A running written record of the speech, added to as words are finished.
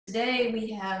Today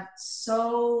we have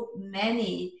so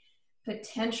many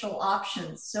potential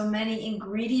options, so many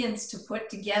ingredients to put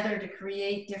together to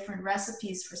create different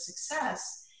recipes for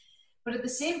success. But at the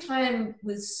same time,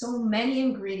 with so many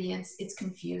ingredients, it's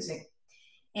confusing.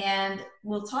 And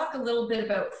we'll talk a little bit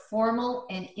about formal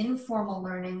and informal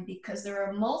learning because there are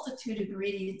a multitude of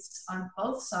ingredients on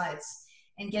both sides.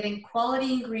 And getting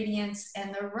quality ingredients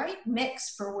and the right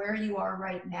mix for where you are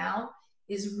right now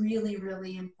is really,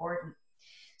 really important.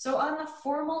 So on the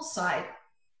formal side,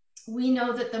 we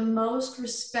know that the most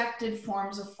respected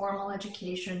forms of formal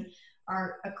education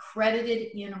are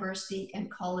accredited university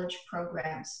and college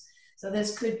programs. So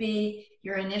this could be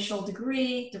your initial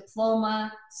degree,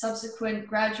 diploma, subsequent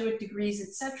graduate degrees,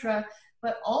 etc.,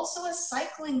 but also a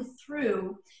cycling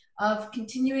through of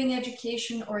continuing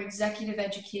education or executive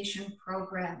education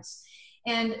programs.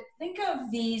 And think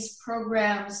of these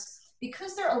programs,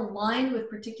 because they're aligned with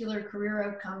particular career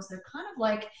outcomes, they're kind of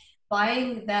like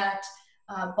buying that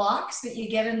box that you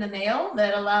get in the mail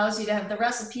that allows you to have the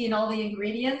recipe and all the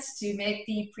ingredients to make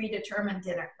the predetermined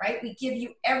dinner, right? We give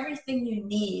you everything you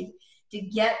need to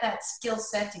get that skill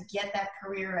set, to get that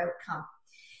career outcome.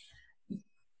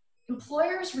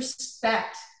 Employers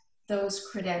respect those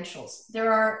credentials.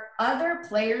 There are other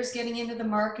players getting into the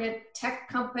market, tech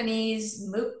companies,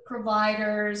 MOOC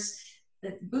providers,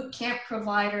 the boot camp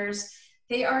providers.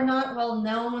 They are not well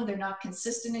known, they're not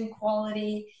consistent in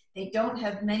quality, they don't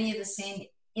have many of the same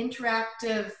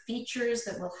interactive features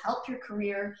that will help your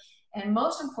career, and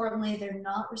most importantly, they're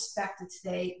not respected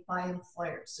today by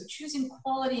employers. So choosing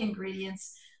quality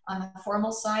ingredients on the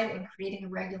formal side and creating a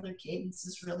regular cadence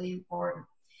is really important.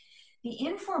 The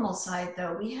informal side,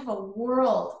 though, we have a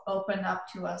world opened up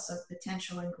to us of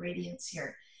potential ingredients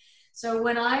here. So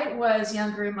when I was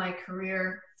younger in my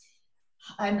career,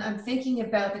 I'm thinking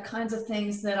about the kinds of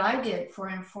things that I did for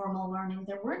informal learning.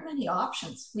 There weren't many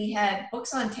options. We had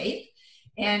books on tape,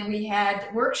 and we had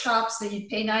workshops that you'd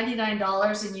pay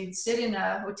 $99 and you'd sit in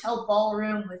a hotel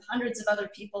ballroom with hundreds of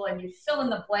other people and you'd fill in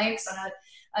the blanks on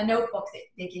a notebook that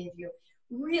they gave you.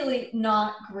 Really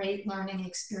not great learning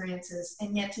experiences.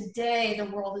 And yet today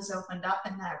the world is opened up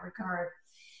in that regard.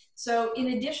 So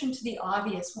in addition to the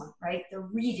obvious one, right, the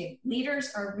reading.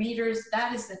 Leaders are readers.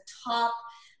 That is the top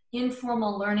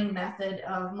informal learning method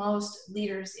of most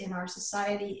leaders in our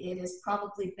society. It has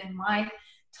probably been my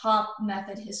top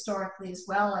method historically as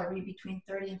well. I read between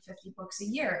 30 and 50 books a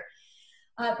year.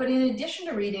 But in addition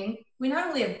to reading, we not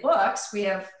only have books, we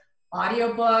have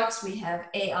audiobooks, we have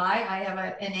AI. I have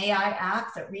an AI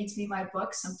app that reads me my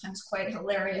books, sometimes quite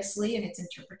hilariously in its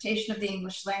interpretation of the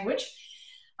English language.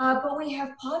 But we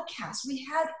have podcasts. We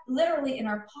have literally in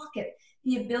our pocket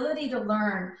the ability to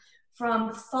learn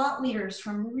from thought leaders,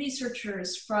 from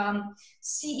researchers, from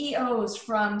CEOs,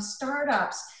 from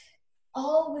startups,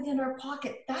 all within our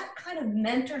pocket. That kind of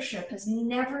mentorship has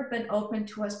never been open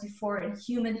to us before in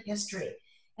human history,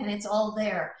 and it's all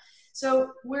there.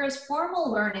 So whereas formal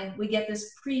learning, we get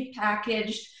this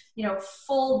pre-packaged,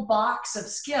 full box of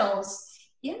skills,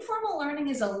 informal learning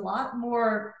is a lot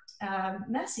more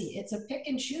messy. It's a pick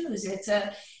and choose. It's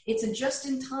a just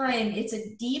in time. It's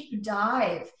a deep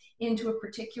dive into a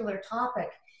particular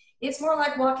topic. It's more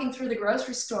like walking through the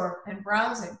grocery store and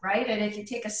browsing, right? And if you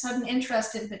take a sudden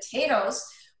interest in potatoes,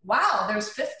 wow, there's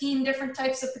 15 different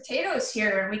types of potatoes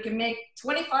here, and we can make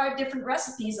 25 different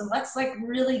recipes, and let's like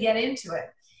really get into it.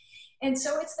 And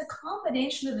so it's the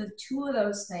combination of the two of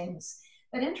those things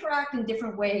that interact in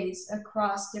different ways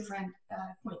across different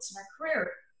points in our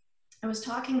career. I was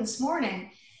talking this morning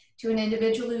to an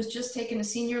individual who's just taken a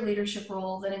senior leadership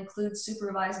role that includes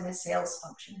supervising a sales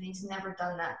function, and he's never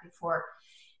done that before.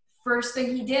 First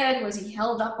thing he did was he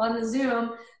held up on the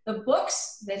Zoom the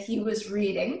books that he was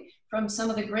reading from some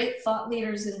of the great thought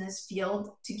leaders in this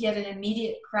field to get an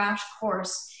immediate crash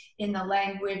course in the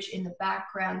language, in the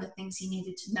background, the things he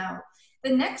needed to know.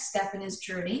 The next step in his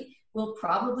journey will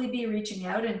probably be reaching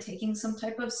out and taking some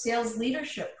type of sales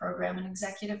leadership program, an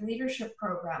executive leadership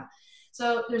program.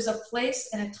 So there's a place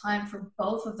and a time for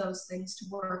both of those things to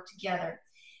work together.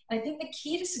 And I think the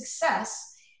key to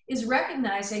success is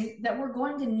recognizing that we're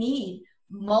going to need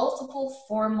multiple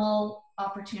formal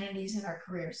opportunities in our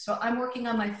careers. So I'm working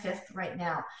on my 5th right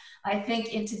now. I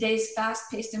think in today's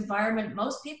fast-paced environment,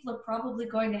 most people are probably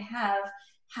going to have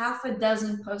half a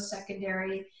dozen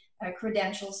post-secondary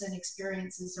credentials and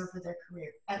experiences over their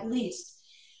career, at least.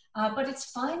 But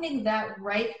it's finding that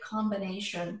right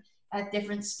combination at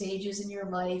different stages in your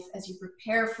life as you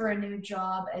prepare for a new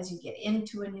job, as you get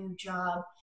into a new job.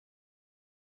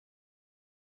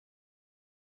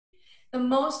 The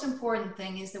most important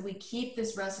thing is that we keep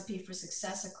this recipe for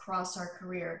success across our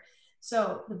career.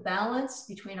 So the balance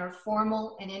between our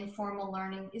formal and informal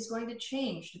learning is going to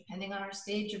change depending on our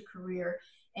stage of career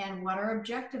and what our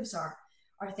objectives are.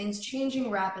 Are things changing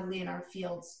rapidly in our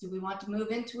fields? Do we want to move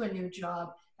into a new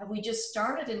job? Have we just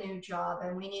started a new job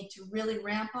and we need to really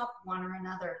ramp up one or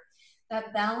another?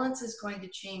 That balance is going to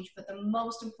change, but the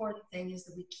most important thing is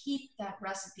that we keep that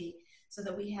recipe so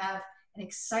that we have an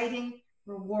exciting,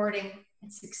 rewarding,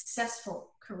 and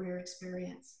successful career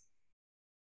experience.